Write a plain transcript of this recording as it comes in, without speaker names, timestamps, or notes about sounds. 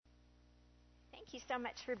Thank you so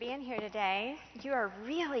much for being here today. You are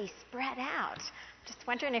really spread out. Just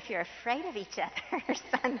wondering if you're afraid of each other or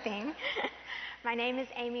something. My name is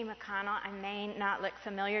Amy McConnell. I may not look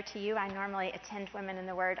familiar to you. I normally attend Women in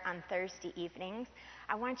the Word on Thursday evenings.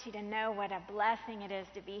 I want you to know what a blessing it is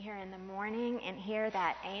to be here in the morning and hear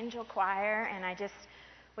that angel choir. And I just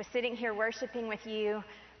was sitting here worshiping with you,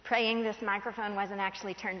 praying this microphone wasn't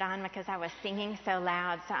actually turned on because I was singing so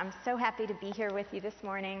loud. So I'm so happy to be here with you this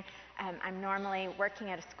morning. I'm normally working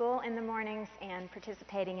at a school in the mornings and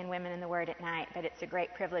participating in Women in the Word at night, but it's a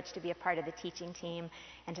great privilege to be a part of the teaching team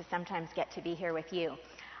and to sometimes get to be here with you.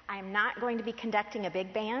 I'm not going to be conducting a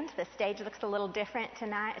big band. The stage looks a little different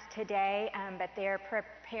today, but they're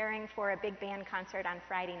preparing for a big band concert on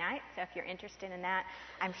Friday night. So if you're interested in that,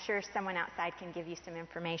 I'm sure someone outside can give you some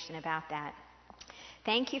information about that.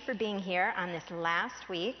 Thank you for being here on this last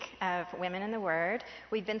week of Women in the Word.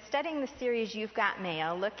 We've been studying the series You've Got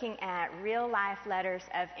Mail, looking at real-life letters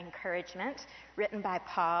of encouragement written by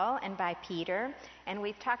Paul and by Peter. And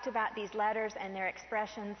we've talked about these letters and their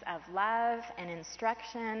expressions of love and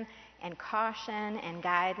instruction and caution and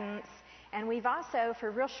guidance. And we've also, for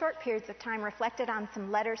real short periods of time, reflected on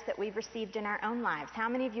some letters that we've received in our own lives. How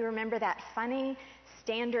many of you remember that funny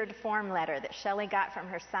standard form letter that Shelley got from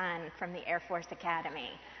her son from the Air Force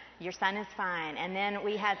Academy? Your son is fine. And then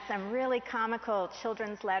we had some really comical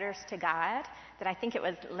children's letters to God that I think it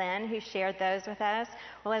was Lynn who shared those with us.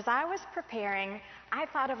 Well, as I was preparing, I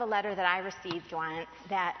thought of a letter that I received once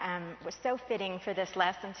that was so fitting for this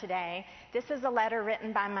lesson today. This is a letter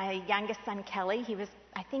written by my youngest son, Kelly. He was,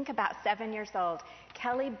 I think, about 7 years old.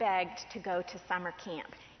 Kelly begged to go to summer camp.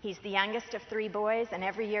 He's the youngest of 3 boys, and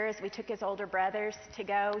every year as we took his older brothers to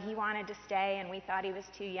go, he wanted to stay, and we thought he was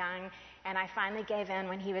too young. And I finally gave in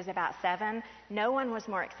when he was about 7. No one was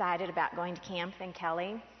more excited about going to camp than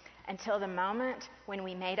Kelly until the moment when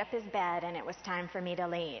we made up his bed and it was time for me to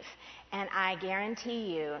leave. And I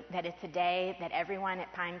guarantee you that it's a day that everyone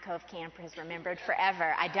at Pine Cove Camp has remembered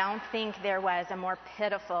forever. I don't think there was a more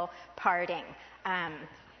pitiful parting.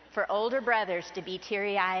 For older brothers to be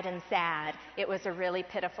teary-eyed and sad, it was a really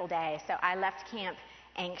pitiful day. So I left camp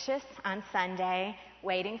anxious on Sunday,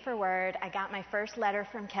 waiting for word. I got my first letter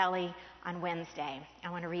from Kelly on Wednesday.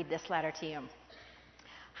 I want to read this letter to you.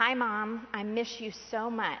 Hi, Mom. I miss you so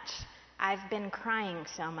much. I've been crying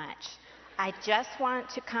so much. I just want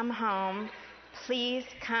to come home. Please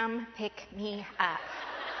come pick me up.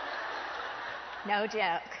 No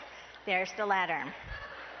joke. There's the letter.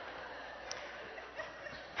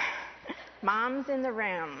 Mom's in the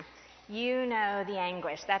room. You know the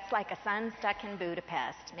anguish. That's like a son stuck in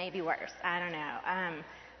Budapest, maybe worse. I don't know.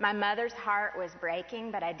 My mother's heart was breaking,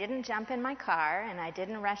 but I didn't jump in my car and I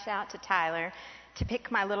didn't rush out to Tyler to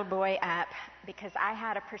pick my little boy up because I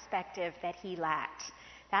had a perspective that he lacked.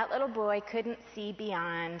 That little boy couldn't see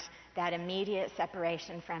beyond that immediate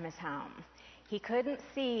separation from his home. He couldn't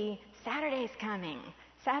see Saturday's coming.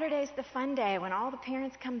 Saturday's the fun day when all the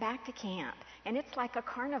parents come back to camp. And it's like a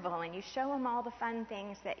carnival, and you show them all the fun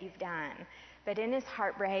things that you've done. But in his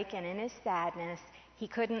heartbreak and in his sadness, he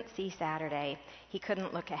couldn't see Saturday. He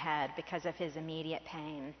couldn't look ahead because of his immediate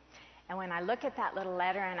pain. And when I look at that little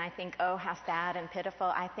letter and I think, oh, how sad and pitiful,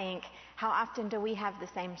 I think, how often do we have the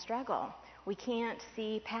same struggle? We can't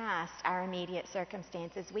see past our immediate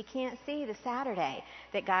circumstances. We can't see the Saturday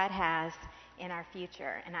that God has in our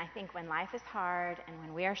future. And I think when life is hard and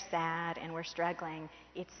when we are sad and we're struggling,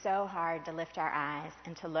 it's so hard to lift our eyes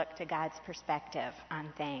and to look to God's perspective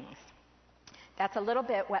on things. That's a little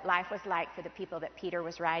bit what life was like for the people that Peter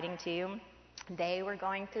was writing to. They were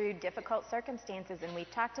going through difficult circumstances, and we've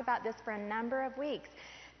talked about this for a number of weeks.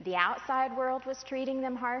 The outside world was treating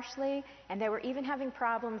them harshly, and they were even having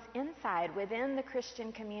problems inside within the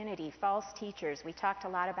Christian community, false teachers. We talked a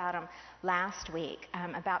lot about them last week,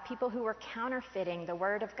 about people who were counterfeiting the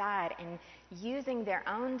Word of God and using their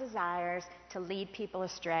own desires to lead people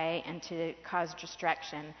astray and to cause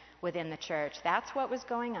destruction within the church. That's what was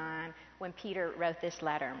going on when Peter wrote this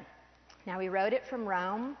letter. Now, he wrote it from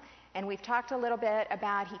Rome, and we've talked a little bit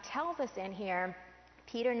about, he tells us in here,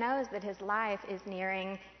 Peter knows that his life is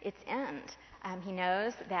nearing its end. He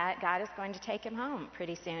knows that God is going to take him home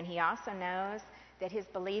pretty soon. He also knows that his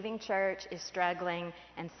believing church is struggling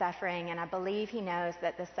and suffering, and I believe he knows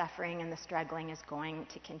that the suffering and the struggling is going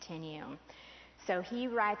to continue. So he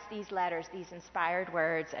writes these letters, these inspired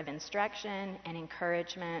words of instruction and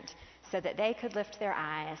encouragement so that they could lift their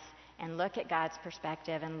eyes and look at God's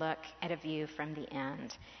perspective and look at a view from the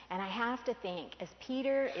end. And I have to think, as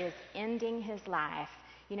Peter is ending his life,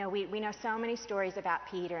 you know, we know so many stories about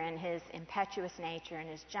Peter and his impetuous nature and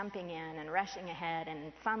his jumping in and rushing ahead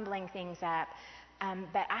and fumbling things up.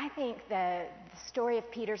 But I think the story of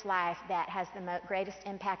Peter's life that has the greatest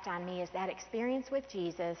impact on me is that experience with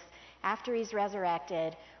Jesus after he's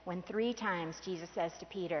resurrected, when 3 times Jesus says to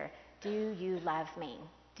Peter, "Do you love me?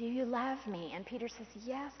 Do you love me?" And Peter says,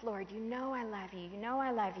 "Yes, Lord, you know I love you. You know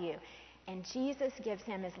I love you." And Jesus gives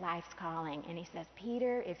him his life's calling. And he says,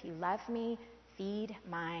 "Peter, if you love me, feed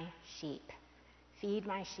my sheep. Feed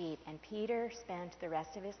my sheep." And Peter spent the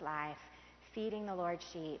rest of his life feeding the Lord's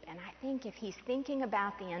sheep. And I think if he's thinking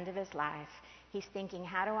about the end of his life, he's thinking,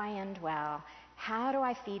 how do I end well? How do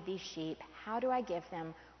I feed these sheep? How do I give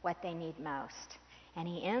them what they need most? And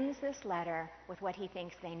he ends this letter with what he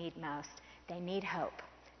thinks they need most. They need hope.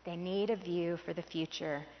 They need a view for the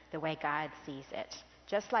future the way God sees it.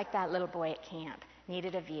 Just like that little boy at camp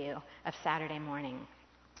needed a view of Saturday morning.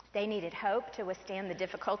 They needed hope to withstand the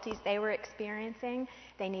difficulties they were experiencing.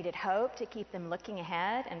 They needed hope to keep them looking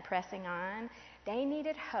ahead and pressing on. They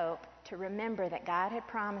needed hope to remember that God had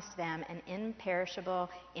promised them an imperishable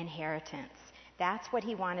inheritance. That's what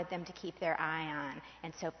he wanted them to keep their eye on.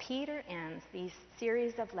 And so Peter ends these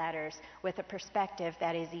series of letters with a perspective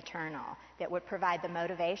that is eternal, that would provide the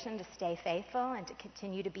motivation to stay faithful and to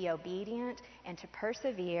continue to be obedient and to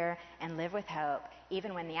persevere and live with hope,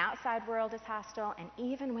 even when the outside world is hostile and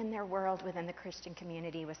even when their world within the Christian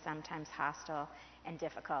community was sometimes hostile and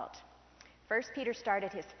difficult. First Peter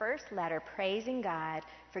started his first letter praising God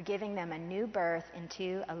for giving them a new birth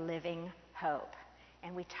into a living hope.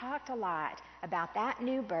 And we talked a lot about that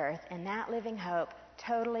new birth, and that living hope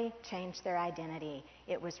totally changed their identity.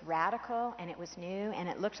 It was radical, and it was new, and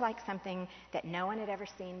it looked like something that no one had ever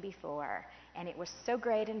seen before. And it was so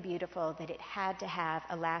great and beautiful that it had to have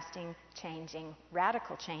a lasting changing,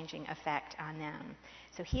 radical changing effect on them.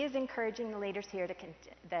 So he is encouraging the leaders here,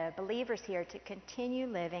 the believers here, to continue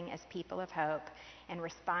living as people of hope and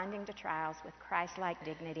responding to trials with Christ-like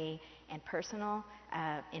dignity and personal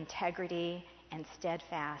integrity and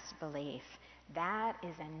steadfast belief. That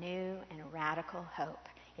is a new and radical hope.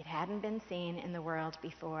 It hadn't been seen in the world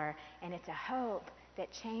before, and it's a hope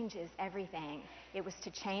that changes everything. It was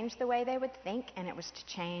to change the way they would think, and it was to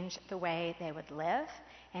change the way they would live,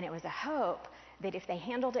 and it was a hope that if they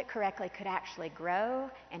handled it correctly could actually grow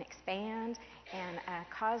and expand and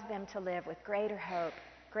cause them to live with greater hope,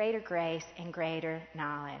 greater grace, and greater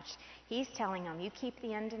knowledge. He's telling them, you keep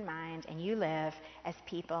the end in mind and you live as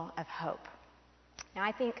people of hope. Now,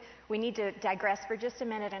 I think we need to digress for just a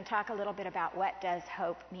minute and talk a little bit about what does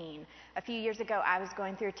hope mean. A few years ago, I was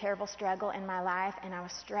going through a terrible struggle in my life, and I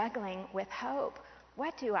was struggling with hope.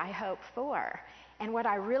 What do I hope for? And what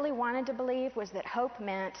I really wanted to believe was that hope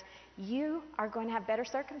meant you are going to have better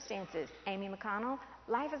circumstances. Amy McConnell,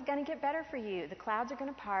 life is going to get better for you. The clouds are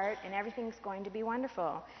going to part, and everything's going to be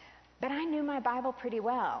wonderful. But I knew my Bible pretty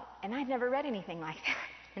well, and I'd never read anything like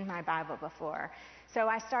that in my Bible before. So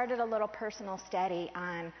I started a little personal study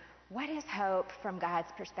on what is hope from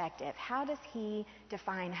God's perspective? How does he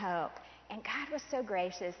define hope? And God was so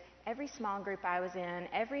gracious. Every small group I was in,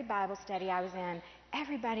 every Bible study I was in,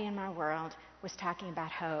 everybody in my world was talking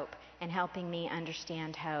about hope and helping me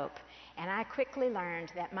understand hope. And I quickly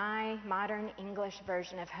learned that my modern English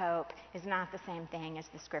version of hope is not the same thing as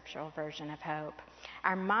the scriptural version of hope.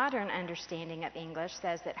 Our modern understanding of English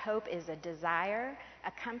says that hope is a desire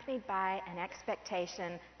accompanied by an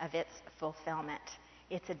expectation of its fulfillment.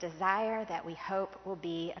 It's a desire that we hope will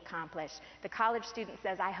be accomplished. The college student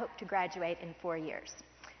says, I hope to graduate in 4 years.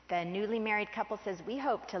 The newly married couple says, we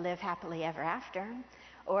hope to live happily ever after.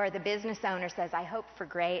 Or the business owner says, I hope for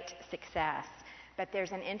great success. But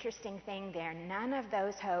there's an interesting thing there. None of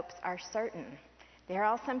those hopes are certain. They're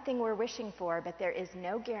all something we're wishing for, but there is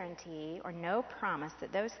no guarantee or no promise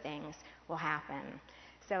that those things will happen.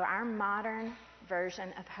 So our modern version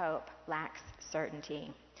of hope lacks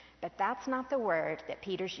certainty. But that's not the word that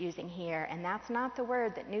Peter's using here, and that's not the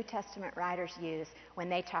word that New Testament writers use when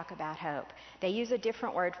they talk about hope. They use a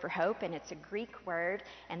different word for hope, and it's a Greek word,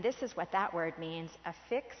 and this is what that word means: a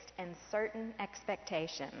fixed and certain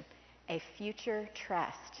expectation, a future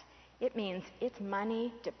trust. It means it's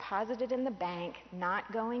money deposited in the bank,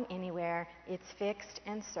 not going anywhere. It's fixed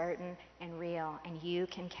and certain and real, and you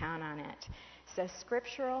can count on it. So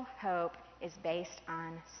scriptural hope is based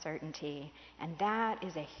on certainty, and that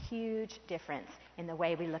is a huge difference in the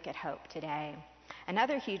way we look at hope today.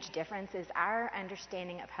 Another huge difference is our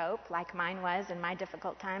understanding of hope, like mine was in my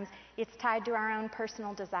difficult times. It's tied to our own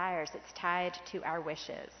personal desires. It's tied to our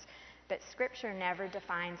wishes. But Scripture never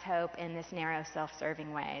defines hope in this narrow,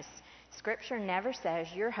 self-serving ways. Scripture never says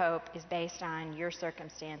your hope is based on your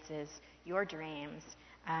circumstances, your dreams,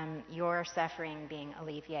 your suffering being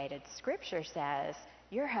alleviated. Scripture says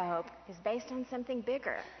your hope is based on something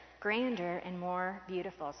bigger, grander and more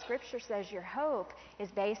beautiful. Scripture says your hope is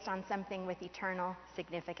based on something with eternal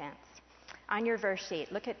significance. On your verse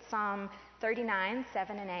sheet, look at Psalm 39,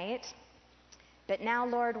 7 and 8. But now,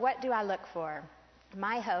 Lord, what do I look for?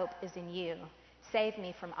 My hope is in you. Save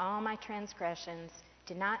me from all my transgressions.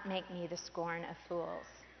 Do not make me the scorn of fools.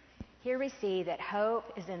 Here we see that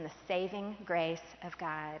hope is in the saving grace of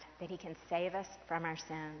God, that he can save us from our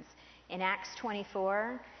sins. In Acts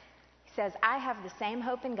 24, he says, I have the same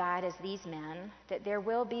hope in God as these men, that there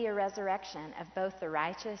will be a resurrection of both the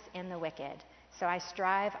righteous and the wicked. So I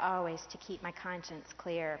strive always to keep my conscience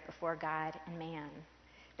clear before God and man.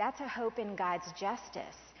 That's a hope in God's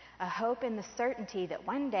justice, a hope in the certainty that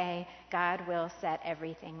one day God will set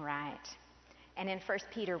everything right. And in 1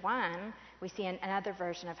 Peter 1, we see another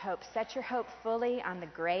version of hope. Set your hope fully on the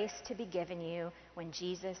grace to be given you when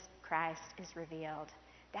Jesus Christ is revealed.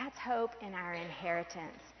 That's hope in our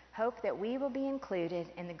inheritance, hope that we will be included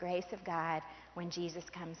in the grace of God when Jesus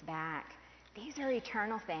comes back. These are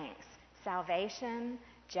eternal things: salvation,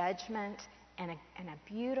 judgment, and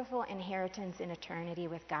a beautiful inheritance in eternity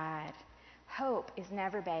with God. Hope is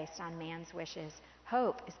never based on man's wishes.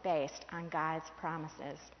 Hope is based on God's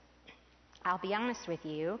promises. I'll be honest with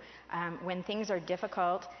you, when things are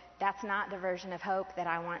difficult, that's not the version of hope that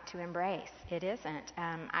I want to embrace. It isn't.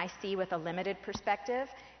 I see with a limited perspective,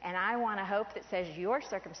 and I want a hope that says your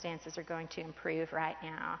circumstances are going to improve right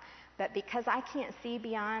now. But because I can't see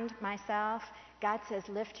beyond myself, God says,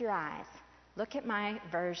 lift your eyes. Look at my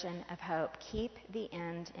version of hope. Keep the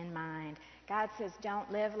end in mind. God says,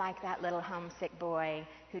 don't live like that little homesick boy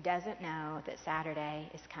who doesn't know that Saturday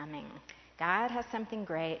is coming. God has something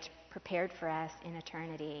great prepared for us in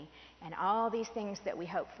eternity. And all these things that we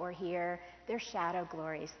hope for here, they're shadow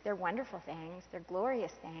glories. They're wonderful things. They're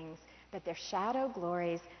glorious things. But they're shadow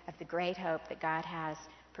glories of the great hope that God has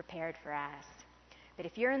prepared for us. But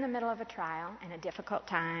if you're in the middle of a trial and a difficult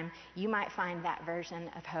time, you might find that version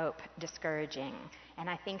of hope discouraging. And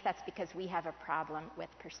I think that's because we have a problem with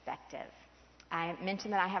perspective. I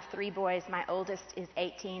mentioned that I have 3 boys. My oldest is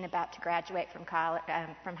 18, about to graduate from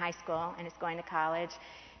high school, and is going to college.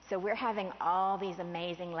 So we're having all these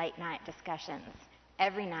amazing late night discussions.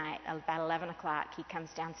 Every night, about 11 o'clock, he comes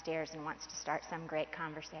downstairs and wants to start some great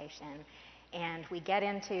conversation. And we get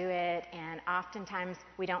into it, and oftentimes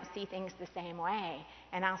we don't see things the same way.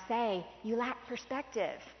 And I'll say, you lack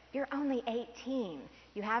perspective. You're only 18.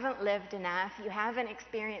 You haven't lived enough. You haven't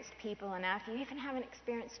experienced people enough. You even haven't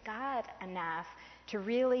experienced God enough to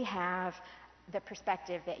really have the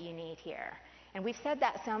perspective that you need here. And we've said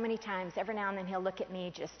that so many times. Every now and then he'll look at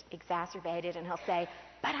me just exacerbated, and he'll say,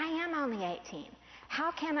 but I am only 18.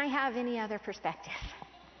 How can I have any other perspective?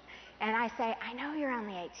 And I say, I know you're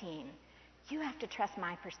only 18. You have to trust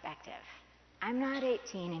my perspective. I'm not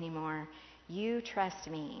 18 anymore. You trust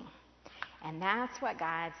me. And that's what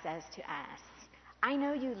God says to us. I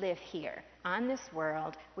know you live here on this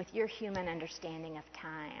world with your human understanding of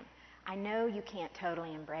time. I know you can't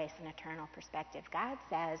totally embrace an eternal perspective. God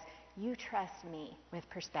says, you trust me with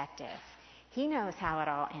perspective. He knows how it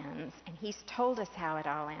all ends, and he's told us how it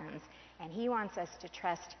all ends, and he wants us to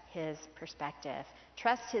trust his perspective,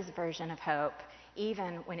 trust his version of hope,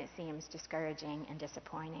 even when it seems discouraging and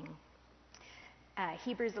disappointing.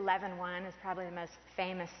 Hebrews 11:1 is probably the most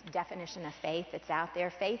famous definition of faith that's out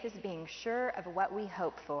there. Faith is being sure of what we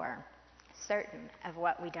hope for, certain of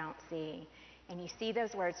what we don't see. And you see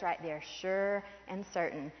those words right there, sure and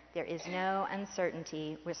certain. There is no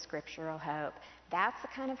uncertainty with scriptural hope. That's the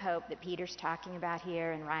kind of hope that Peter's talking about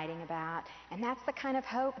here and writing about. And that's the kind of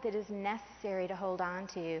hope that is necessary to hold on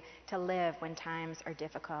to live when times are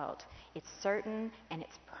difficult. It's certain and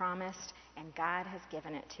it's promised, and God has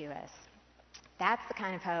given it to us. That's the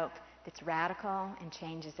kind of hope that's radical and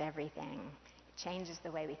changes everything. It changes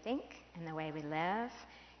the way we think and the way we live.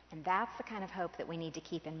 And that's the kind of hope that we need to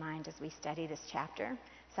keep in mind as we study this chapter.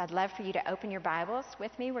 So I'd love for you to open your Bibles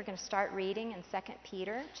with me. We're going to start reading in 2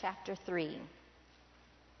 Peter chapter 3.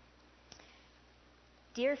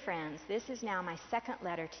 Dear friends, this is now my second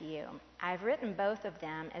letter to you. I've written both of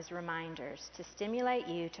them as reminders to stimulate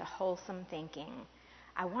you to wholesome thinking.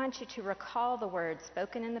 I want you to recall the words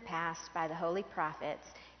spoken in the past by the holy prophets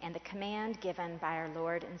and the command given by our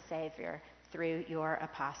Lord and Savior through your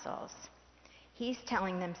apostles. He's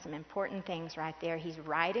telling them some important things right there. He's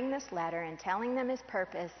writing this letter and telling them his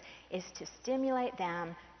purpose is to stimulate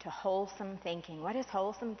them to wholesome thinking. What is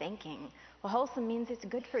wholesome thinking? Well, wholesome means it's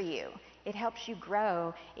good for you. It helps you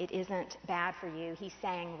grow. It isn't bad for you. He's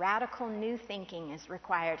saying radical new thinking is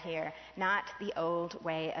required here, not the old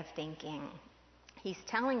way of thinking. He's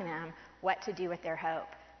telling them what to do with their hope.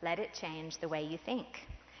 Let it change the way you think.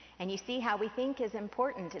 And you see how we think is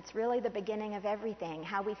important. It's really the beginning of everything.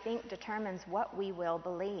 How we think determines what we will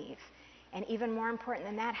believe. And even more important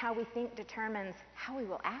than that, how we think determines how we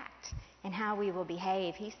will act and how we will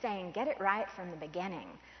behave. He's saying, get it right from the beginning.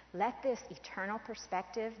 Let this eternal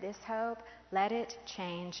perspective, this hope, let it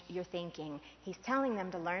change your thinking. He's telling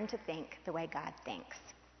them to learn to think the way God thinks.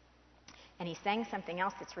 And he's saying something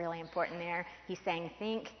else that's really important there. He's saying,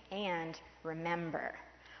 think and remember.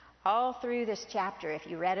 All through this chapter, if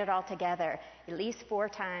you read it all together, at least 4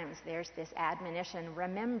 times there's this admonition: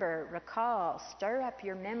 remember, recall, stir up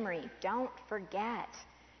your memory, don't forget.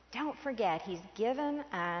 Don't forget, he's given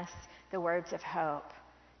us the words of hope.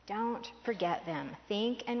 Don't forget them.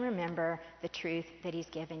 Think and remember the truth that he's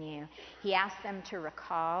given you. He asks them to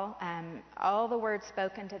recall all the words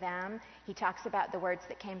spoken to them. He talks about the words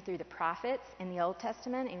that came through the prophets in the Old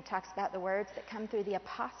Testament, and he talks about the words that come through the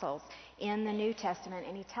apostles in the New Testament,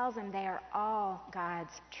 and he tells them they are all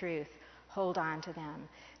God's truth. Hold on to them.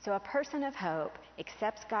 So a person of hope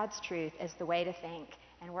accepts God's truth as the way to think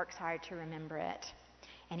and works hard to remember it.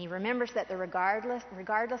 And he remembers that regardless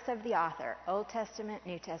of the author, Old Testament,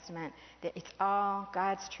 New Testament, that it's all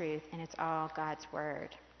God's truth and it's all God's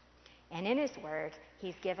word. And in his word,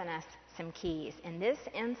 he's given us some keys. In this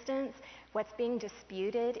instance, what's being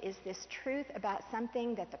disputed is this truth about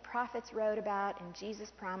something that the prophets wrote about and Jesus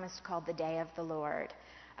promised, called the day of the Lord.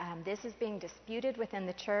 This is being disputed within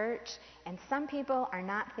the church, and some people are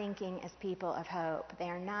not thinking as people of hope. They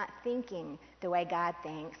are not thinking the way God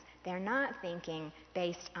thinks. They're not thinking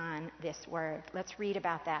based on this word. Let's read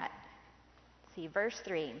about that. See, verse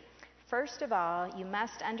 3. First of all, you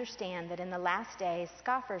must understand that in the last days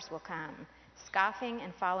scoffers will come, scoffing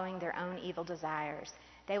and following their own evil desires.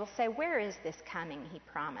 They will say, where is this coming he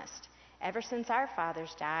promised? Ever since our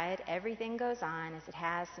fathers died, everything goes on as it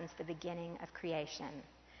has since the beginning of creation.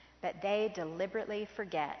 But they deliberately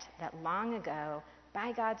forget that long ago,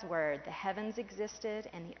 by God's word, the heavens existed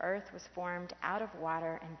and the earth was formed out of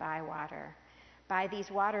water and by water. By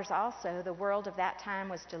these waters also, the world of that time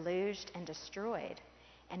was deluged and destroyed.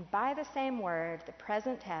 And by the same word, the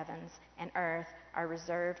present heavens and earth are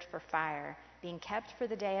reserved for fire, being kept for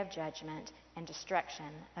the day of judgment and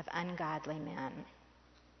destruction of ungodly men.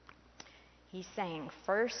 He's saying,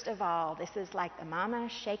 first of all, this is like the mama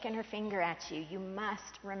shaking her finger at you. You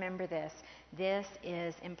must remember this. This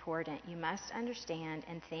is important. You must understand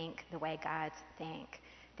and think the way God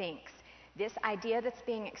thinks. This idea that's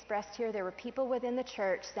being expressed here, there were people within the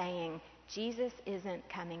church saying, Jesus isn't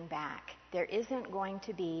coming back. There isn't going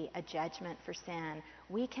to be a judgment for sin.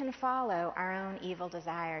 We can follow our own evil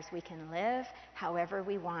desires. We can live however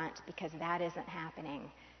we want because that isn't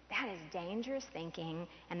happening. That is dangerous thinking,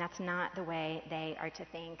 and that's not the way they are to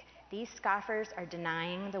think. These scoffers are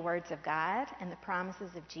denying the words of God and the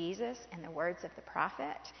promises of Jesus and the words of the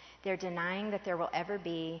prophet. They're denying that there will ever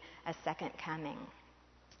be a second coming.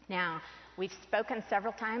 Now, we've spoken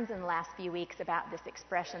several times in the last few weeks about this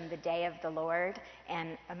expression, the day of the Lord,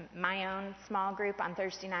 and my own small group on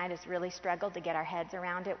Thursday night has really struggled to get our heads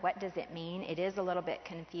around it. What does it mean? It is a little bit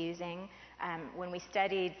confusing. When we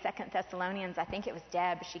studied 2 Thessalonians, I think it was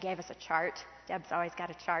Deb, she gave us a chart. Deb's always got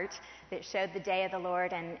a chart that showed the day of the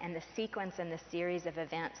Lord and the sequence and the series of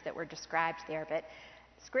events that were described there. But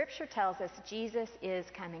Scripture tells us Jesus is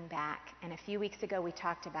coming back, and a few weeks ago we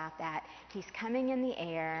talked about that. He's coming in the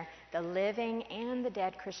air. The living and the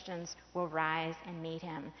dead Christians will rise and meet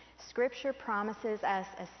him. Scripture promises us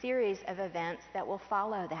a series of events that will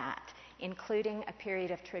follow that, including a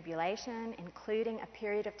period of tribulation, including a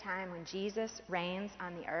period of time when Jesus reigns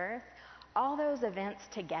on the earth. All those events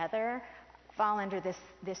together fall under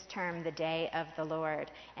this term, the day of the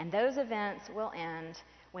Lord. And those events will end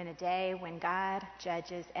when a day when God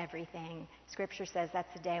judges everything. Scripture says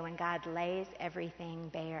that's the day when God lays everything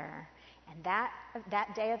bare. And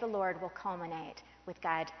that day of the Lord will culminate with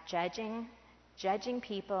God judging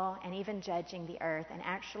people and even judging the earth and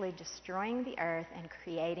actually destroying the earth and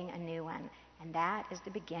creating a new one. And that is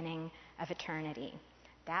the beginning of eternity.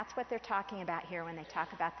 That's what they're talking about here when they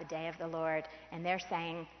talk about the day of the Lord. And they're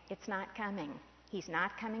saying, it's not coming. He's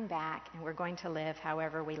not coming back, and we're going to live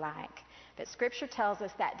however we like. But Scripture tells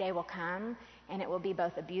us that day will come, and it will be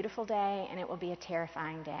both a beautiful day and it will be a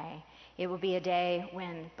terrifying day. It will be a day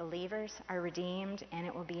when believers are redeemed, and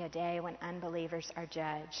it will be a day when unbelievers are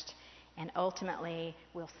judged. And ultimately,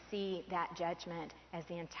 we'll see that judgment as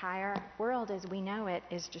the entire world as we know it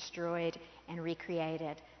is destroyed and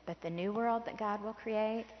recreated. But the new world that God will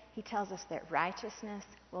create, he tells us that righteousness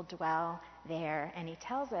will dwell there. And he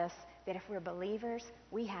tells us that if we're believers,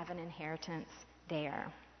 we have an inheritance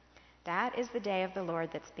there. That is the day of the Lord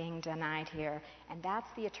that's being denied here, and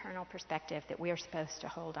that's the eternal perspective that we are supposed to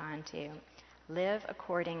hold on to. Live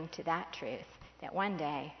according to that truth, that one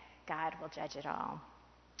day God will judge it all.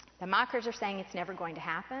 The mockers are saying it's never going to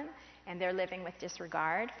happen, and they're living with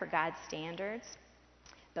disregard for God's standards.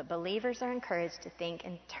 But believers are encouraged to think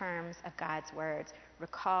in terms of God's words.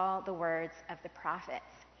 Recall the words of the prophets.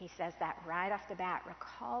 He says that right off the bat.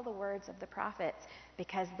 Recall the words of the prophets,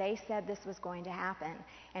 because they said this was going to happen.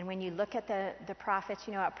 And when you look at the prophets,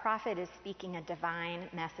 a prophet is speaking a divine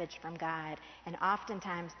message from God. And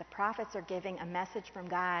oftentimes the prophets are giving a message from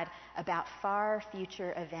God about far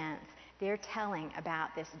future events. They're telling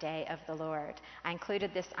about this day of the Lord. I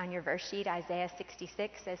included this on your verse sheet. Isaiah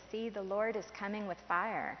 66 says, "See, the Lord is coming with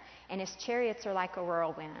fire, and his chariots are like a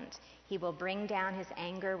whirlwind. He will bring down his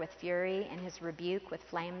anger with fury and his rebuke with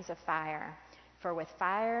flames of fire. For with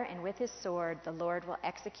fire and with his sword the Lord will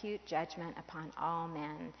execute judgment upon all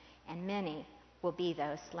men, and many will be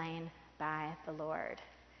those slain by the Lord."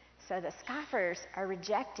 So the scoffers are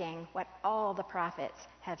rejecting what all the prophets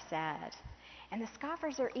have said. And the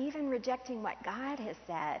scoffers are even rejecting what God has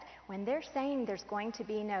said. When they're saying there's going to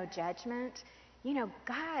be no judgment,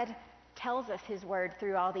 God tells us his word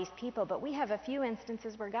through all these people, but we have a few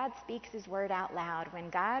instances where God speaks his word out loud. When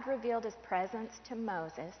God revealed his presence to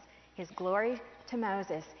Moses, his glory to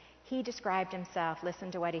Moses, he described himself. Listen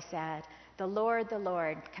to what he said. The Lord,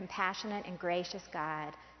 compassionate and gracious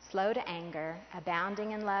God, slow to anger,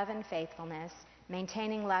 abounding in love and faithfulness,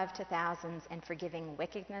 maintaining love to thousands, and forgiving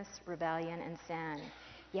wickedness, rebellion, and sin.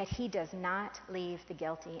 Yet he does not leave the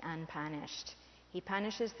guilty unpunished. He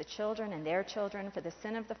punishes the children and their children for the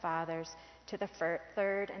sin of the fathers to the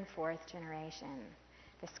third and fourth generation.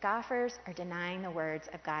 The scoffers are denying the words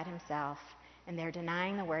of God himself, and they're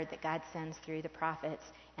denying the word that God sends through the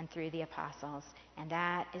prophets and through the apostles, and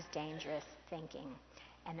that is dangerous thinking.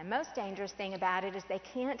 And the most dangerous thing about it is they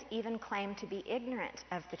can't even claim to be ignorant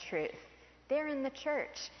of the truth. They're in the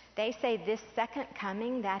church. They say this second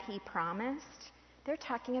coming that he promised, they're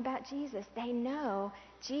talking about Jesus. They know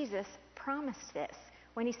Jesus promised this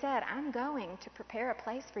when he said, "I'm going to prepare a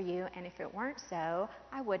place for you, and if it weren't so,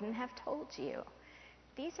 I wouldn't have told you."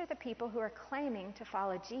 These are the people who are claiming to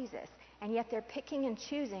follow Jesus, and yet they're picking and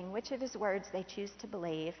choosing which of his words they choose to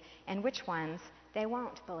believe and which ones they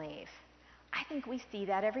won't believe. I think we see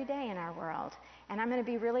that every day in our world, and I'm going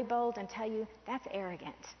to be really bold and tell you that's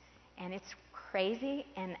arrogant. And it's crazy,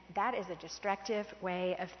 and that is a destructive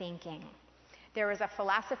way of thinking. There was a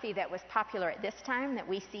philosophy that was popular at this time that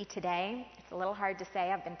we see today. It's a little hard to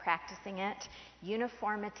say. I've been practicing it.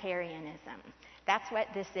 Uniformitarianism. That's what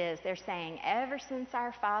this is. They're saying, ever since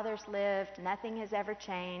our fathers lived, nothing has ever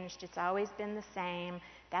changed. It's always been the same.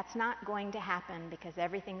 That's not going to happen because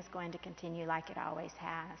everything's going to continue like it always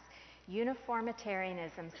has.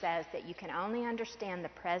 Uniformitarianism says that you can only understand the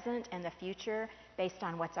present and the future based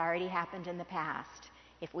on what's already happened in the past.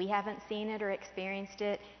 If we haven't seen it or experienced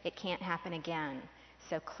it, it can't happen again.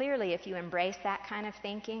 So clearly, if you embrace that kind of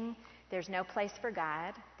thinking, there's no place for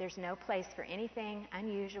God. There's no place for anything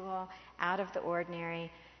unusual, out of the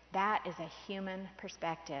ordinary. That is a human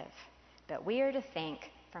perspective. But we are to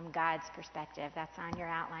think from God's perspective. That's on your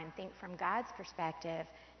outline. Think from God's perspective,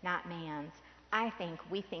 not man's. I think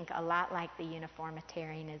we think a lot like the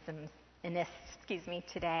uniformitarianism in this,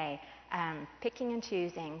 today, picking and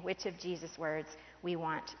choosing which of Jesus' words we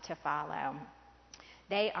want to follow.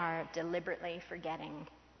 They are deliberately forgetting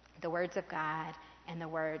the words of God and the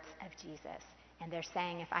words of Jesus. And they're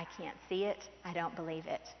saying, if I can't see it, I don't believe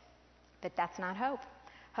it. But that's not hope.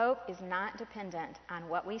 Hope is not dependent on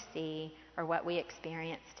what we see or what we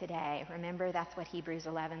experience today. Remember, that's what Hebrews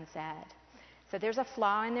 11 said. So there's a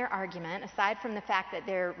flaw in their argument, aside from the fact that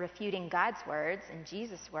they're refuting God's words and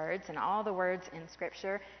Jesus' words and all the words in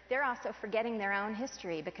Scripture. They're also forgetting their own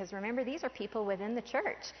history, because remember, these are people within the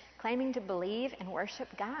church claiming to believe and worship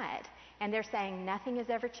God. And they're saying nothing has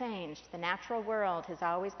ever changed. The natural world has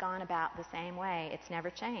always gone about the same way. It's never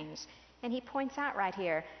changed. And he points out right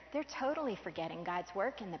here, they're totally forgetting God's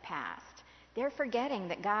work in the past. They're forgetting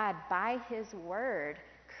that God, by his word,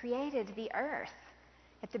 created the earth.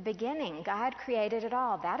 At the beginning, God created it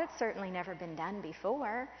all. That had certainly never been done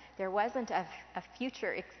before. There wasn't a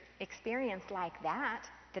future experience like that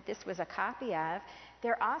this was a copy of.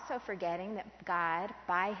 They're also forgetting that God,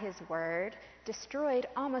 by his word, destroyed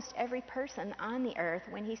almost every person on the earth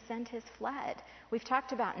when he sent his flood. We've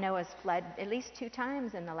talked about Noah's flood at least 2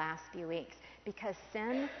 times in the last few weeks. Because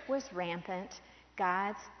sin was rampant,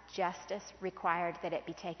 God's justice required that it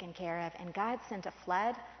be taken care of. And God sent a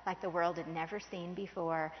flood like the world had never seen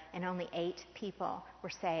before, and only 8 people were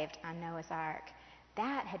saved on Noah's Ark.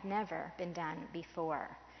 That had never been done before.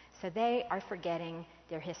 So they are forgetting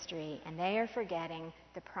their history, and they are forgetting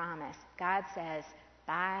the promise. God says,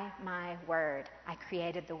 by my word, I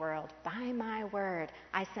created the world. By my word,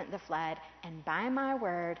 I sent the flood. And by my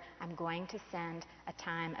word, I'm going to send a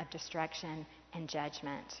time of destruction and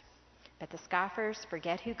judgment. But the scoffers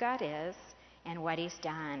forget who God is and what he's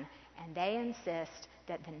done. And they insist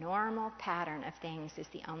that the normal pattern of things is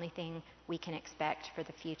the only thing we can expect for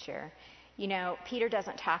the future. You know, Peter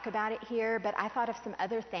doesn't talk about it here, but I thought of some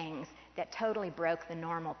other things that totally broke the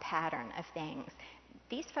normal pattern of things.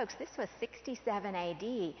 These folks, this was 67 AD.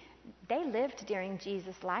 They lived during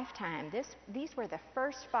Jesus' lifetime. These were the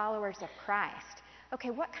first followers of Christ. Okay,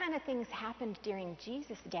 what kind of things happened during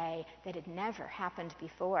Jesus' day that had never happened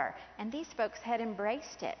before? And these folks had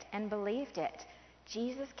embraced it and believed it.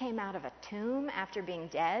 Jesus came out of a tomb after being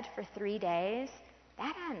dead for 3 days.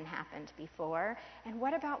 That hadn't happened before. And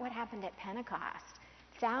what about what happened at Pentecost?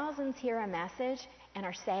 Thousands hear a message and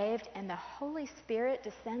are saved, and the Holy Spirit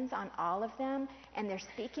descends on all of them, and they're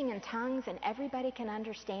speaking in tongues, and everybody can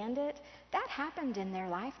understand it. That happened in their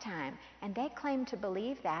lifetime, and they claim to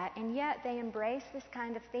believe that, and yet they embrace this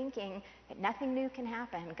kind of thinking that nothing new can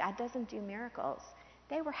happen. God doesn't do miracles.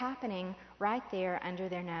 They were happening right there under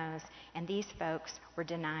their nose, and these folks were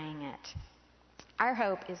denying it. Our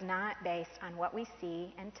hope is not based on what we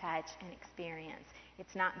see and touch and experience.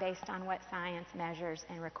 It's not based on what science measures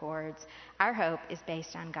and records. Our hope is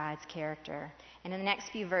based on God's character. And in the next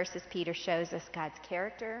few verses, Peter shows us God's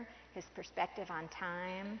character, his perspective on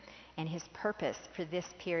time, and his purpose for this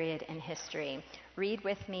period in history. Read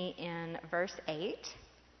with me in verse 8.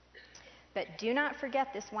 But do not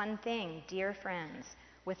forget this one thing, dear friends.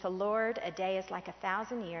 With the Lord, a day is like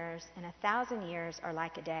 1,000 years, and 1,000 years are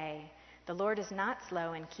like a day. The Lord is not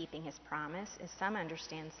slow in keeping his promise, as some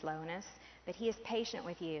understand slowness, but he is patient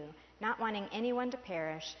with you, not wanting anyone to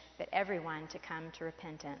perish, but everyone to come to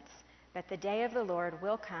repentance. But the day of the Lord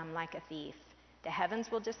will come like a thief. The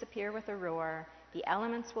heavens will disappear with a roar, the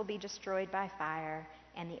elements will be destroyed by fire,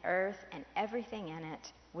 and the earth and everything in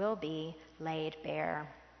it will be laid bare.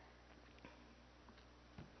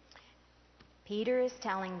 Peter is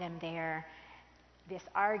telling them there this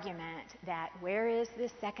argument that where is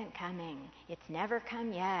this second coming? It's never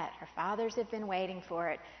come yet. Our fathers have been waiting for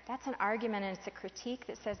it. That's an argument, and it's a critique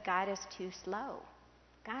that says God is too slow.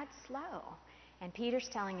 God's slow. And Peter's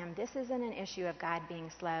telling him this isn't an issue of God being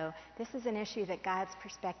slow. This is an issue that God's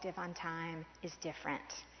perspective on time is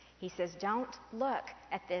different. He says, don't look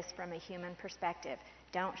at this from a human perspective.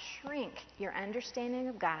 Don't shrink your understanding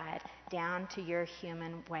of God down to your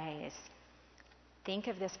human ways. Think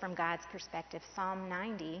of this from God's perspective. Psalm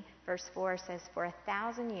 90, verse 4 says, For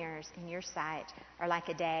 1,000 years in your sight are like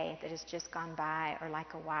a day that has just gone by, or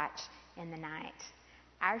like a watch in the night.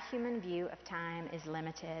 Our human view of time is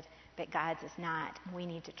limited, but God's is not. We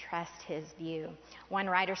need to trust his view. One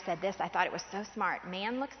writer said this, I thought it was so smart.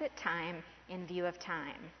 Man looks at time in view of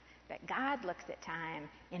time, but God looks at time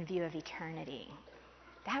in view of eternity.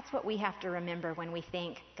 That's what we have to remember when we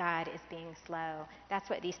think God is being slow. That's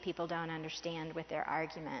what these people don't understand with their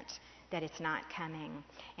argument, that it's not coming.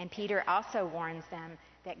 And Peter also warns them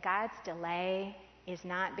that God's delay is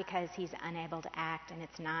not because he's unable to act, and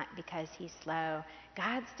it's not because he's slow.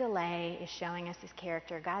 God's delay is showing us his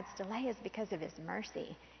character. God's delay is because of his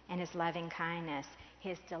mercy and his loving kindness.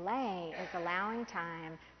 His delay is allowing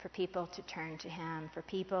time for people to turn to him, for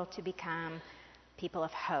people to become people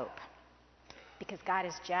of hope. Because God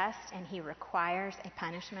is just and he requires a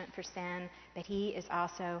punishment for sin, but he is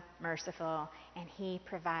also merciful and he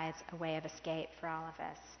provides a way of escape for all of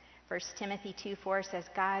us. 1 Timothy 2:4 says,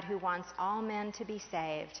 God who wants all men to be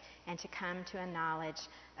saved and to come to a knowledge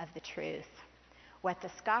of the truth. What the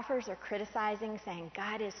scoffers are criticizing, saying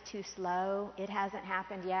God is too slow, it hasn't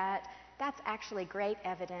happened yet, that's actually great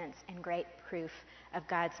evidence and great proof of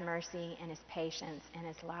God's mercy and his patience and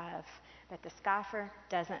his love. But the scoffer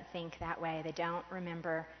doesn't think that way. They don't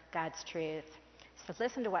remember God's truth. So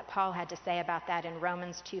listen to what Paul had to say about that in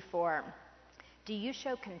Romans 2:4. Do you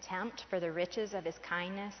show contempt for the riches of his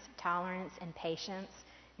kindness, tolerance, and patience,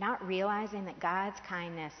 not realizing that God's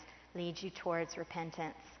kindness leads you towards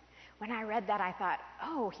repentance? When I read that, I thought,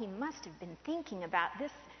 oh, he must have been thinking about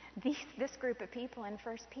this group of people in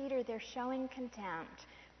 1 Peter. They're showing contempt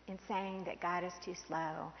in saying that God is too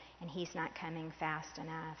slow and he's not coming fast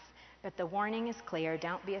enough. But the warning is clear.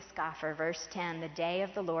 Don't be a scoffer. Verse 10, the day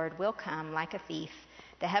of the Lord will come like a thief.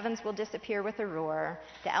 The heavens will disappear with a roar.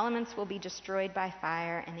 The elements will be destroyed by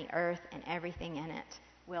fire, and the earth and everything in it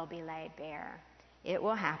will be laid bare. It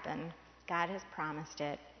will happen. God has promised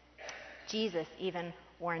it. Jesus even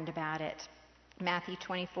warned about it. Matthew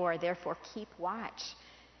 24, therefore keep watch.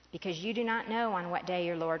 because you do not know on what day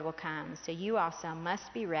your Lord will come. So you also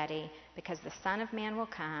must be ready, because the Son of Man will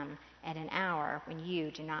come at an hour when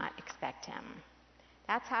you do not expect him.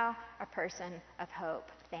 That's how a person of hope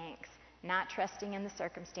thinks, not trusting in the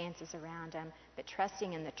circumstances around him, but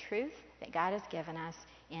trusting in the truth that God has given us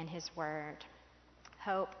in his word.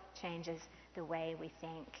 Hope changes the way we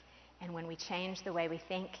think. And when we change the way we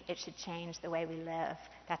think, it should change the way we live.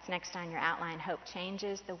 That's next on your outline. Hope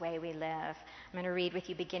changes the way we live. I'm going to read with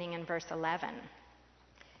you beginning in verse 11.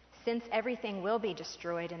 Since everything will be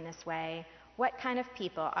destroyed in this way, what kind of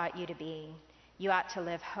people ought you to be? You ought to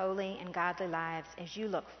live holy and godly lives as you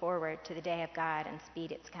look forward to the day of God and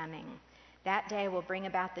speed its coming. That day will bring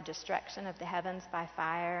about the destruction of the heavens by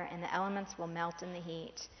fire, and the elements will melt in the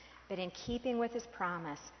heat. But in keeping with his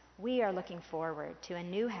promise, we are looking forward to a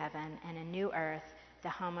new heaven and a new earth, the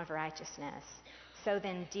home of righteousness. So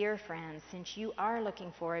then, dear friends, since you are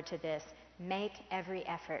looking forward to this, make every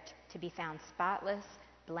effort to be found spotless,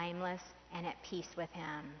 blameless, and at peace with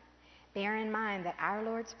him. Bear in mind that our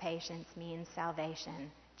Lord's patience means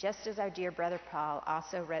salvation, just as our dear brother Paul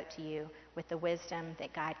also wrote to you with the wisdom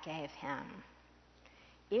that God gave him.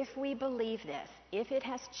 If we believe this, if it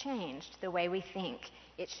has changed the way we think,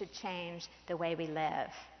 it should change the way we live.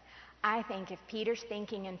 I think if Peter's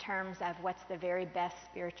thinking in terms of what's the very best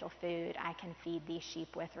spiritual food I can feed these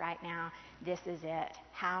sheep with right now, this is it.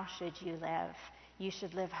 How should you live? You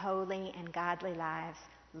should live holy and godly lives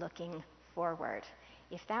looking forward.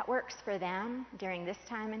 If that works for them during this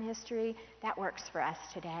time in history, that works for us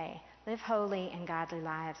today. Live holy and godly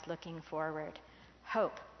lives looking forward.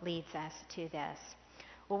 Hope leads us to this.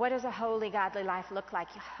 Well, what does a holy, godly life look like?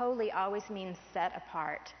 Holy always means set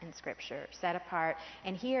apart in Scripture, set apart.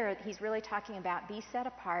 And here he's really talking about be set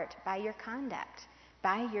apart by your conduct,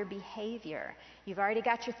 by your behavior. You've already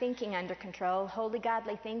got your thinking under control. Holy,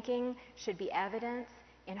 godly thinking should be evidence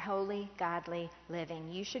in holy, godly living.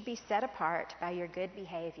 You should be set apart by your good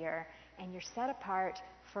behavior, and you're set apart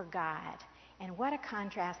for God. And what a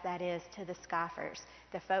contrast that is to the scoffers,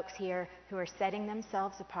 the folks here who are setting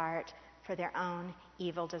themselves apart for their own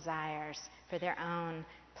evil desires, for their own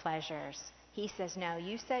pleasures. He says, no,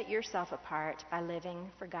 you set yourself apart by living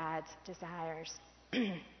for God's desires.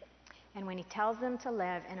 And when he tells them to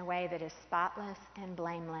live in a way that is spotless and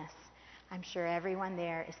blameless, I'm sure everyone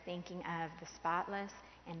there is thinking of the spotless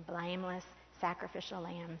and blameless sacrificial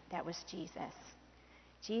lamb that was Jesus.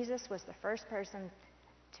 Jesus was the first person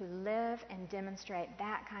to live and demonstrate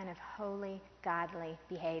that kind of holy, godly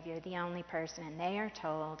behavior, the only person. And they are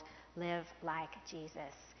told, live like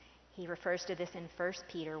Jesus. He refers to this in 1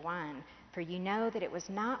 Peter 1. For you know that it was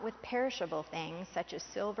not with perishable things, such as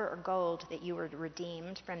silver or gold, that you were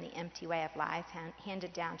redeemed from the empty way of life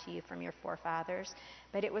handed down to you from your forefathers,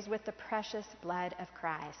 but it was with the precious blood of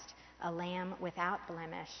Christ, a lamb without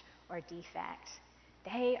blemish or defect.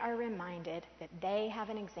 They are reminded that they have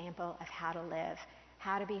an example of how to live,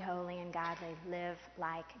 how to be holy and godly, live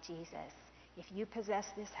like Jesus. If you possess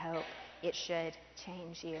this hope, it should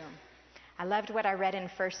change you. I loved what I read in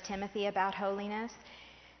 1 Timothy about holiness.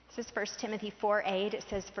 This is 1 Timothy 4:8. It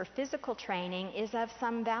says, for physical training is of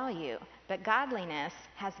some value, but godliness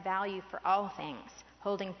has value for all things,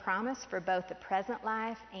 holding promise for both the present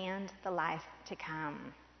life and the life to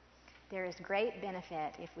come. There is great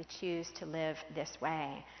benefit if we choose to live this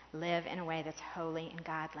way, live in a way that's holy and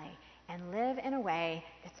godly, and live in a way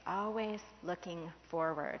that's always looking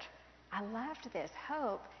forward. I loved this.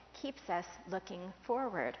 Hope keeps us looking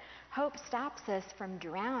forward. Hope stops us from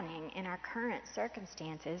drowning in our current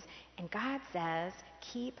circumstances, and God says,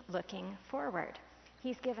 keep looking forward.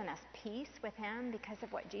 He's given us peace with him because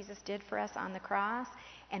of what Jesus did for us on the cross,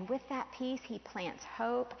 and with that peace, he plants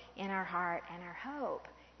hope in our heart, and our hope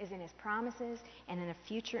is in his promises and in a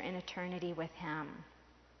future in eternity with him.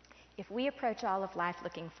 If we approach all of life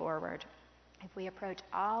looking forward, if we approach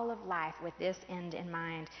all of life with this end in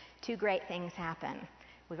mind, two great things happen.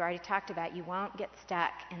 We've already talked about you won't get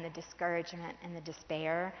stuck in the discouragement and the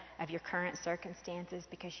despair of your current circumstances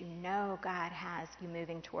because you know God has you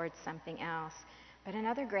moving towards something else. But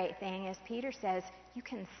another great thing is Peter says you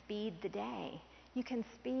can speed the day. You can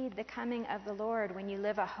speed the coming of the Lord when you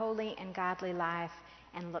live a holy and godly life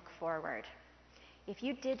and look forward. If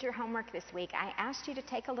you did your homework this week, I asked you to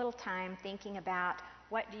take a little time thinking about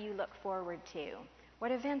what do you look forward to?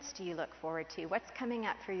 What events do you look forward to? What's coming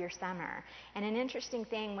up for your summer? And an interesting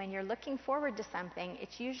thing, when you're looking forward to something,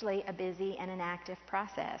 it's usually a busy and an active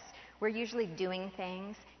process. We're usually doing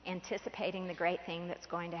things, anticipating the great thing that's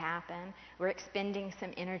going to happen. We're expending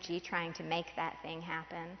some energy trying to make that thing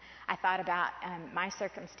happen. I thought about my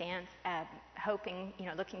circumstance. hoping,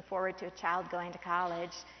 looking forward to a child going to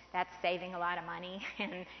college. That's saving a lot of money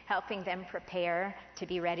and helping them prepare to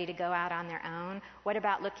be ready to go out on their own. What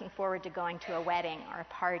about looking forward to going to a wedding or a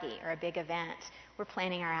party or a big event? We're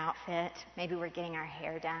planning our outfit. Maybe we're getting our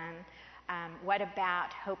hair done. What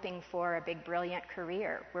about hoping for a big, brilliant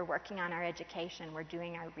career? We're working on our education. We're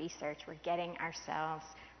doing our research. We're getting ourselves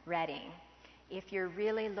ready. If you're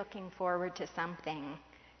really looking forward to something,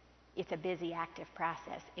 it's a busy, active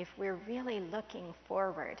process. If we're really looking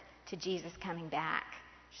forward to Jesus coming back,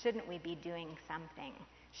 shouldn't we be doing something?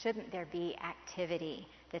 Shouldn't there be activity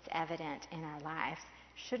that's evident in our lives?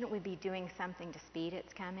 Shouldn't we be doing something to speed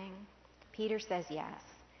its coming? Peter says yes.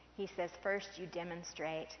 He says, first you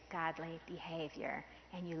demonstrate godly behavior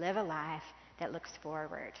and you live a life that looks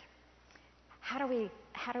forward. How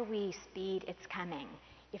do we speed its coming?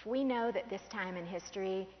 If we know that this time in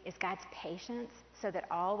history is God's patience so that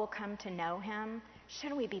all will come to know him,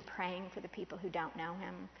 shouldn't we be praying for the people who don't know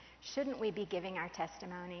him? Shouldn't we be giving our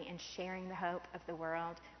testimony and sharing the hope of the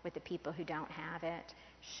world with the people who don't have it?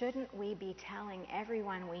 Shouldn't we be telling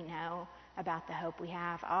everyone we know about the hope we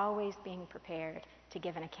have, always being prepared to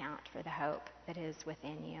give an account for the hope that is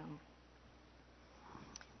within you?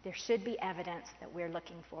 There should be evidence that we're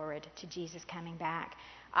looking forward to Jesus coming back.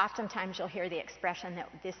 Oftentimes you'll hear the expression that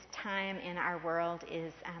this time in our world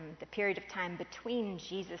is the period of time between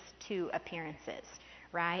Jesus' two appearances,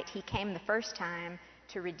 right? He came the first time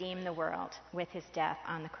to redeem the world with his death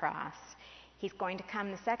on the cross. He's going to come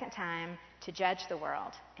the second time to judge the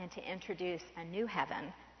world and to introduce a new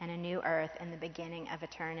heaven and a new earth in the beginning of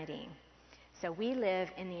eternity. So we live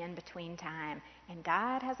in the in-between time, and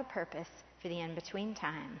God has a purpose for the in-between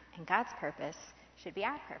time, and God's purpose should be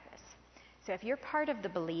our purpose. So if you're part of the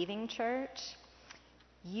believing church,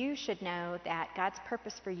 you should know that God's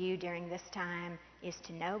purpose for you during this time is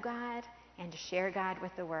to know God and to share God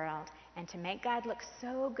with the world and to make God look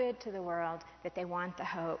so good to the world that they want the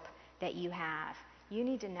hope that you have. You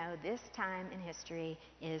need to know this time in history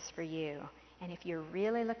is for you. And if you're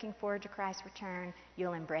really looking forward to Christ's return,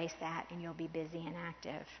 you'll embrace that and you'll be busy and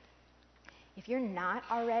active. If you're not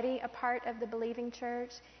already a part of the believing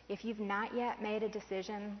church, if you've not yet made a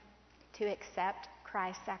decision to accept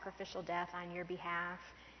Christ's sacrificial death on your behalf,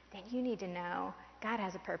 then you need to know God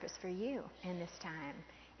has a purpose for you in this time.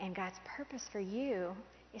 And God's purpose for you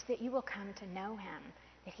is that you will come to know him,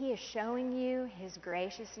 that he is showing you his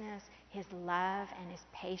graciousness, his love, and his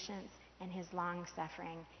patience, and his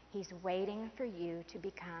long-suffering. He's waiting for you to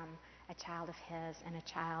become a child of his and a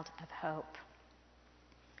child of hope.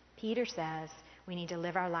 Peter says we need to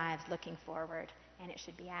live our lives looking forward, and it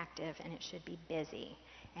should be active and it should be busy.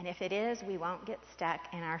 And if it is, we won't get stuck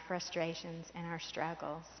in our frustrations and our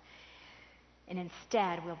struggles. And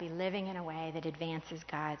instead, we'll be living in a way that advances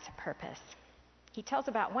God's purpose. He tells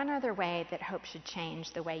about one other way that hope should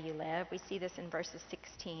change the way you live. We see this in verses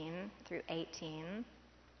 16 through 18.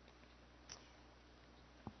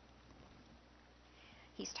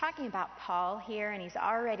 He's talking about Paul here, and he's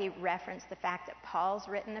already referenced the fact that Paul's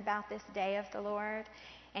written about this day of the Lord.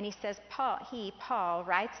 And he says, Paul,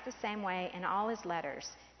 writes the same way in all his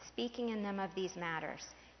letters, speaking in them of these matters.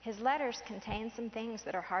 His letters contain some things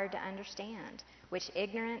that are hard to understand, which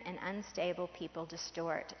ignorant and unstable people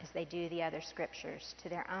distort as they do the other scriptures to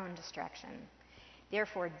their own destruction.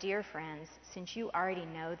 Therefore, dear friends, since you already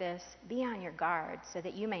know this, be on your guard so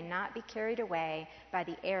that you may not be carried away by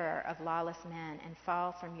the error of lawless men and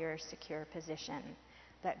fall from your secure position,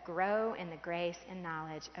 but grow in the grace and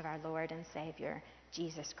knowledge of our Lord and Savior,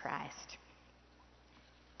 Jesus Christ.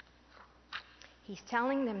 He's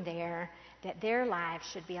telling them there that their lives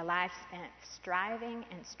should be a life spent striving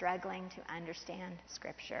and struggling to understand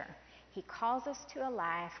Scripture. He calls us to a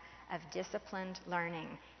life of disciplined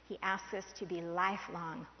learning. He asks us to be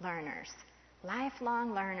lifelong learners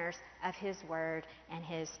of his word and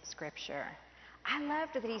his Scripture. I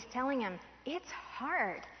loved that he's telling him it's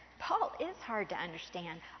hard. Paul is hard to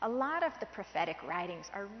understand. A lot of the prophetic writings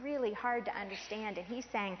are really hard to understand, and he's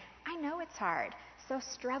saying, I know it's hard, so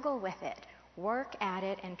struggle with it. Work at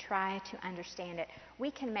it and try to understand it.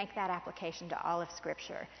 We can make that application to all of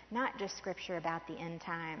Scripture, not just Scripture about the end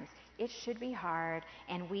times. It should be hard,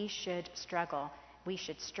 and we should struggle. We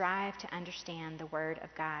should strive to understand the Word of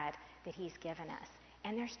God that he's given us.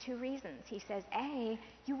 And there's two reasons. He says, A,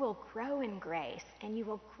 you will grow in grace and you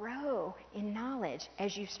will grow in knowledge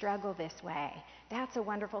as you struggle this way. That's a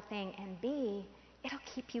wonderful thing. And B, it'll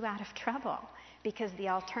keep you out of trouble because the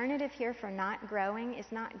alternative here for not growing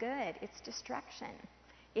is not good. It's destruction.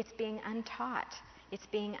 It's being untaught. It's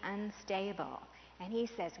being unstable. And he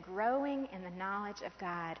says, growing in the knowledge of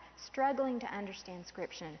God, struggling to understand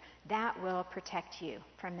Scripture, that will protect you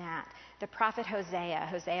from that. The prophet Hosea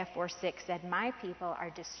 4:6 said, my people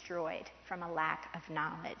are destroyed from a lack of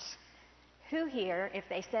knowledge. Who here, if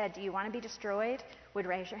they said, do you want to be destroyed, would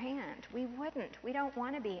raise your hand? We wouldn't. We don't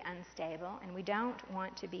want to be unstable, and we don't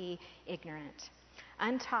want to be ignorant.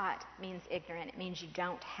 Untaught means ignorant. It means you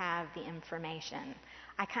don't have the information.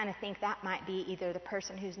 I kind of think that might be either the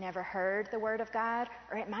person who's never heard the Word of God,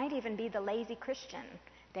 or it might even be the lazy Christian.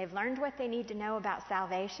 They've learned what they need to know about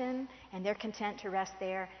salvation, and they're content to rest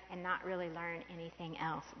there and not really learn anything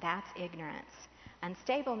else. That's ignorance.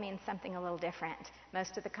 Unstable means something a little different.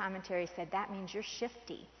 Most of the commentaries said that means you're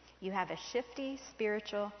shifty. You have a shifty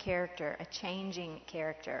spiritual character, a changing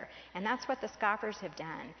character. And that's what the scoffers have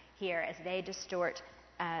done here as they distort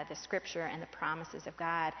the Scripture and the promises of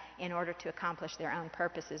God in order to accomplish their own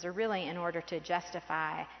purposes, or really in order to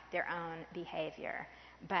justify their own behavior.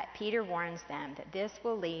 But Peter warns them that this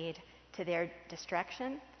will lead to their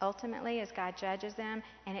destruction, ultimately, as God judges them,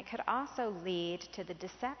 and it could also lead to the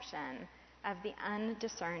deception of the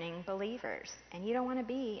undiscerning believers. And you don't want to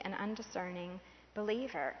be an undiscerning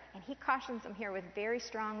believer. And he cautions them here with very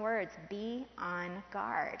strong words, be on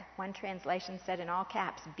guard. One translation said in all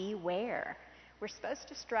caps, beware. We're supposed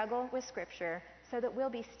to struggle with Scripture so that we'll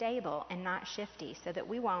be stable and not shifty, so that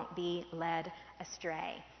we won't be led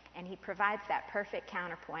astray. And he provides that perfect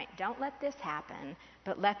counterpoint. Don't let this happen,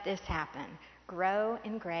 but let this happen. Grow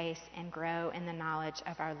in grace and grow in the knowledge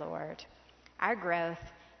of our Lord. Our growth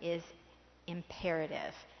is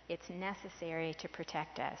imperative. It's necessary to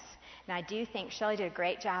protect us. And I do think Shelley did a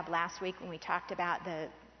great job last week when we talked about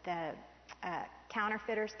the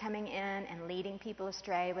counterfeiters coming in and leading people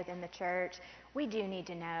astray within the church. We do need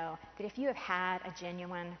to know that if you have had a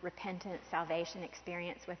genuine, repentant salvation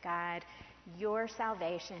experience with God, your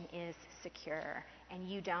salvation is secure and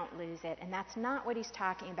you don't lose it. And that's not what he's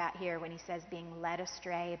talking about here when he says being led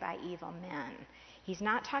astray by evil men. He's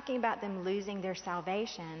not talking about them losing their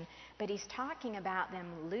salvation, but he's talking about them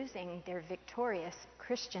losing their victorious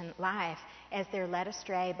Christian life as they're led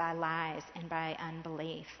astray by lies and by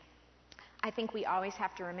unbelief. I think we always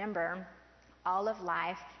have to remember all of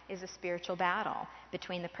life is a spiritual battle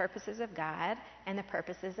between the purposes of God and the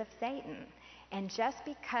purposes of Satan. And just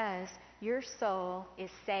because your soul is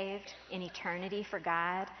saved in eternity for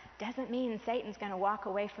God doesn't mean Satan's going to walk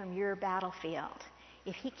away from your battlefield.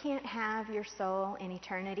 If he can't have your soul in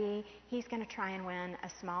eternity, he's going to try and win a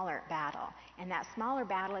smaller battle. And that smaller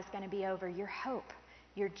battle is going to be over your hope,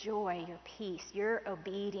 your joy, your peace, your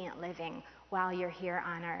obedient living while you're here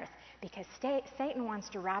on earth. Because Satan wants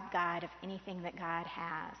to rob God of anything that God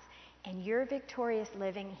has. And your victorious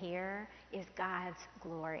living here is God's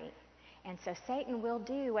glory. And so Satan will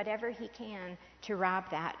do whatever he can to rob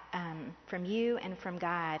that from you and from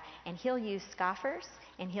God. And he'll use scoffers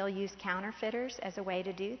and he'll use counterfeiters as a way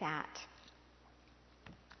to do that.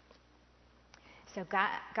 So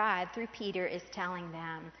God, through Peter, is telling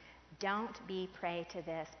them, don't be prey to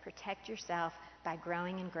this. Protect yourself by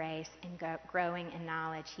growing in grace and growing in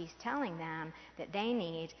knowledge. He's telling them that they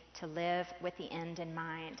need to live with the end in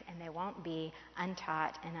mind, and they won't be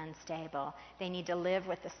untaught and unstable. They need to live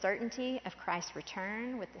with the certainty of Christ's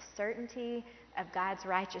return, with the certainty of God's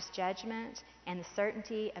righteous judgment, and the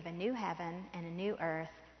certainty of a new heaven and a new earth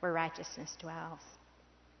where righteousness dwells.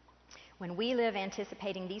 When we live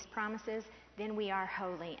anticipating these promises, then we are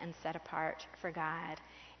holy and set apart for God.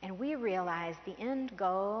 And we realize the end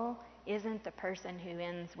goal isn't the person who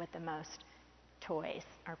ends with the most toys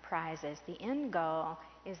or prizes. The end goal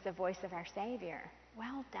is the voice of our Savior.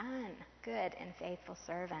 Well done, good and faithful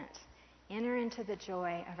servant. Enter into the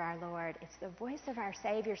joy of our Lord. It's the voice of our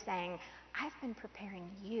Savior saying, I've been preparing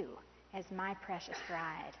you as my precious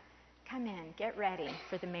bride. Come in, get ready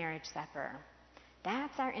for the marriage supper.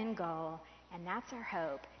 That's our end goal, and that's our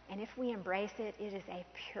hope. And if we embrace it, it is a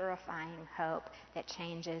purifying hope that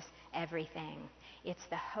changes everything. It's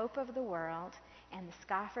the hope of the world, and the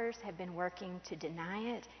scoffers have been working to deny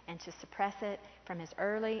it and to suppress it from as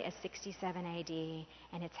early as 67 AD,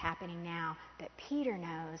 and it's happening now. But Peter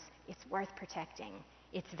knows it's worth protecting.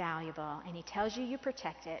 It's valuable, and he tells you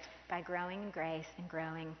protect it by growing in grace and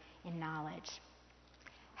growing in knowledge.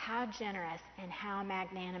 How generous and how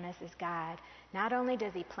magnanimous is God. Not only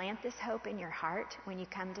does he plant this hope in your heart when you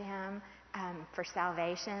come to him for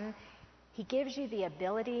salvation, he gives you the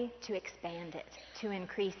ability to expand it, to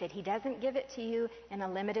increase it. He doesn't give it to you in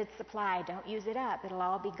a limited supply. Don't use it up. It'll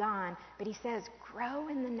all be gone. But he says, grow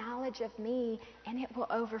in the knowledge of me, and it will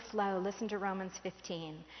overflow. Listen to Romans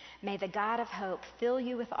 15. May the God of hope fill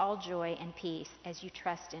you with all joy and peace as you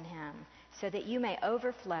trust in him, so that you may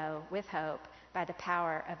overflow with hope by the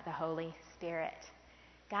power of the Holy Spirit.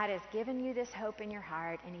 God has given you this hope in your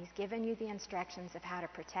heart, and He's given you the instructions of how to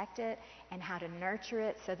protect it and how to nurture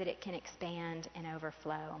it so that it can expand and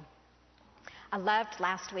overflow. I loved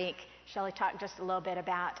last week, Shelley talked just a little bit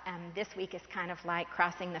about this week is kind of like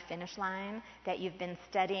crossing the finish line, that you've been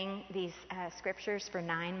studying these scriptures for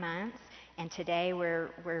 9 months, and today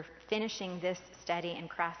we're finishing this study and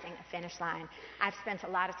crossing a finish line. I've spent a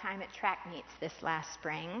lot of time at track meets this last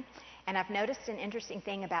spring, and I've noticed an interesting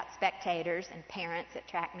thing about spectators and parents at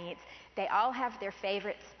track meets. They all have their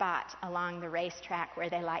favorite spot along the racetrack where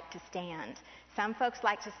they like to stand. Some folks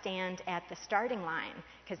like to stand at the starting line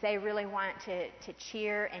because they really want to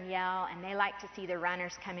cheer and yell, and they like to see the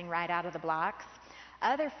runners coming right out of the blocks.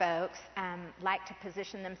 Other folks like to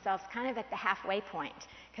position themselves kind of at the halfway point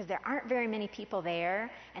because there aren't very many people there,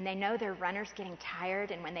 and they know their runner's getting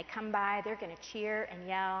tired, and when they come by, they're going to cheer and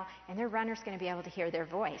yell, and their runner's going to be able to hear their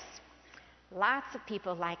voice. Lots of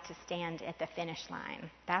people like to stand at the finish line.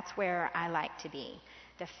 That's where I like to be.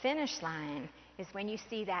 The finish line is when you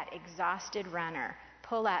see that exhausted runner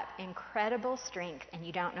pull up incredible strength and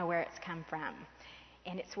you don't know where it's come from.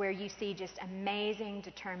 And it's where you see just amazing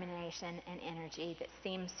determination and energy that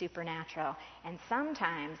seems supernatural. And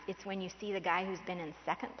sometimes it's when you see the guy who's been in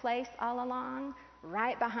second place all along,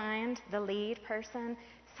 right behind the lead person.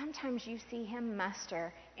 Sometimes you see him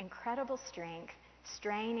muster incredible strength,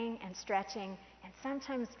 straining and stretching, and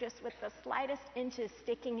sometimes just with the slightest inches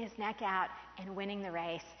sticking his neck out and winning the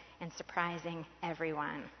race and surprising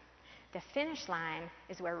everyone. The finish line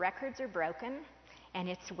is where records are broken, and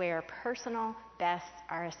it's where personal bests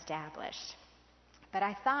are established. But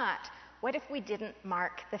I thought, what if we didn't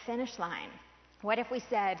mark the finish line? What if we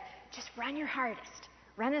said, just run your hardest,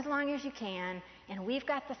 run as long as you can, and we've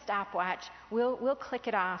got the stopwatch. We'll click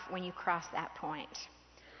it off when you cross that point.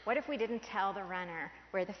 What if we didn't tell the runner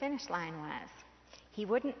where the finish line was? He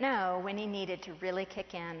wouldn't know when he needed to really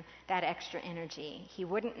kick in that extra energy. He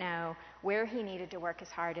wouldn't know where he needed to work his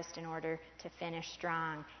hardest in order to finish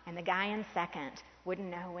strong. And the guy in second wouldn't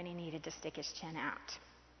know when he needed to stick his chin out.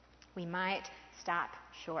 We might stop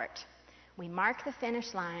short. We mark the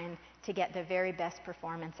finish line to get the very best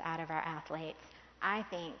performance out of our athletes. I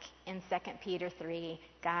think in 2 Peter 3,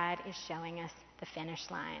 God is showing us the finish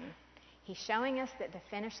line. He's showing us that the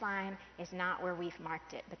finish line is not where we've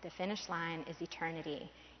marked it, but the finish line is eternity.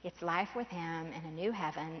 It's life with Him and a new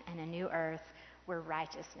heaven and a new earth where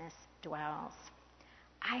righteousness dwells.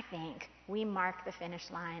 I think we mark the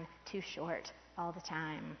finish line too short all the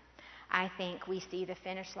time. I think we see the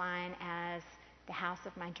finish line as the house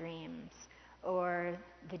of my dreams, or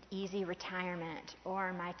the easy retirement,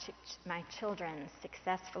 or my children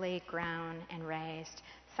successfully grown and raised.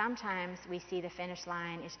 Sometimes we see the finish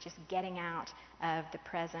line as just getting out of the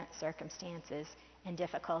present circumstances and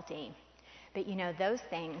difficulty. But you know, those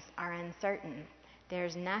things are uncertain.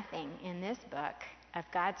 There's nothing in this book of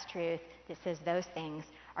God's truth that says those things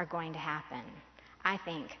are going to happen. I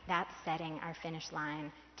think that's setting our finish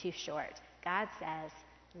line too short. God says,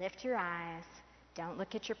 lift your eyes, don't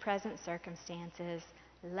look at your present circumstances,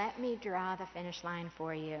 let me draw the finish line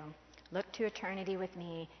for you. Look to eternity with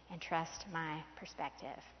me and trust my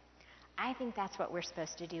perspective. I think that's what we're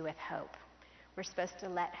supposed to do with hope. We're supposed to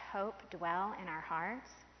let hope dwell in our hearts.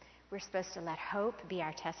 We're supposed to let hope be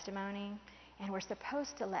our testimony. And we're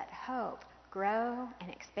supposed to let hope grow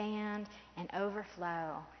and expand and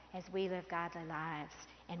overflow as we live godly lives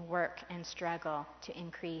and work and struggle to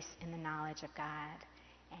increase in the knowledge of God.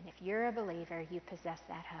 And if you're a believer, you possess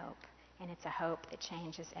that hope. And it's a hope that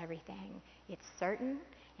changes everything. It's certain,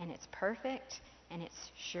 and it's perfect, and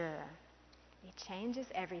it's sure. It changes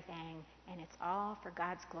everything, and it's all for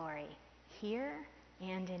God's glory, here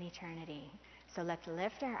and in eternity. So let's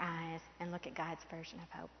lift our eyes and look at God's version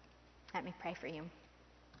of hope. Let me pray for you.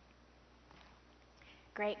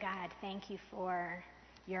 Great God, thank you for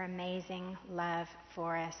your amazing love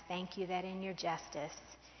for us. Thank you that in your justice,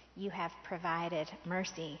 you have provided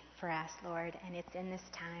mercy for us, Lord, and it's in this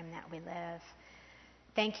time that we live.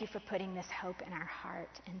 Thank you for putting this hope in our heart,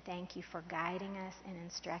 and thank you for guiding us and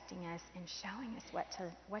instructing us and showing us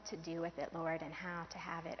what to do with it, Lord, and how to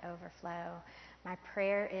have it overflow. My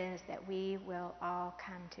prayer is that we will all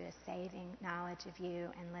come to a saving knowledge of you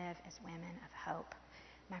and live as women of hope.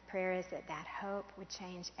 My prayer is that that hope would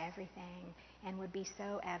change everything and would be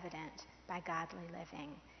so evident by godly living,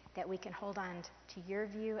 that we can hold on to your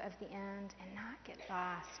view of the end and not get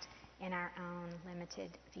lost in our own limited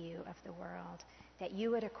view of the world, that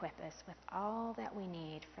you would equip us with all that we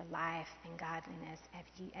need for life and godliness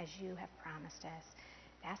as you have promised us.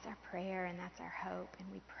 That's our prayer and that's our hope, and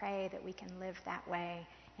we pray that we can live that way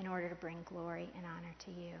in order to bring glory and honor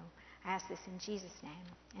to you. I ask this in Jesus' name.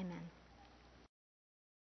 Amen.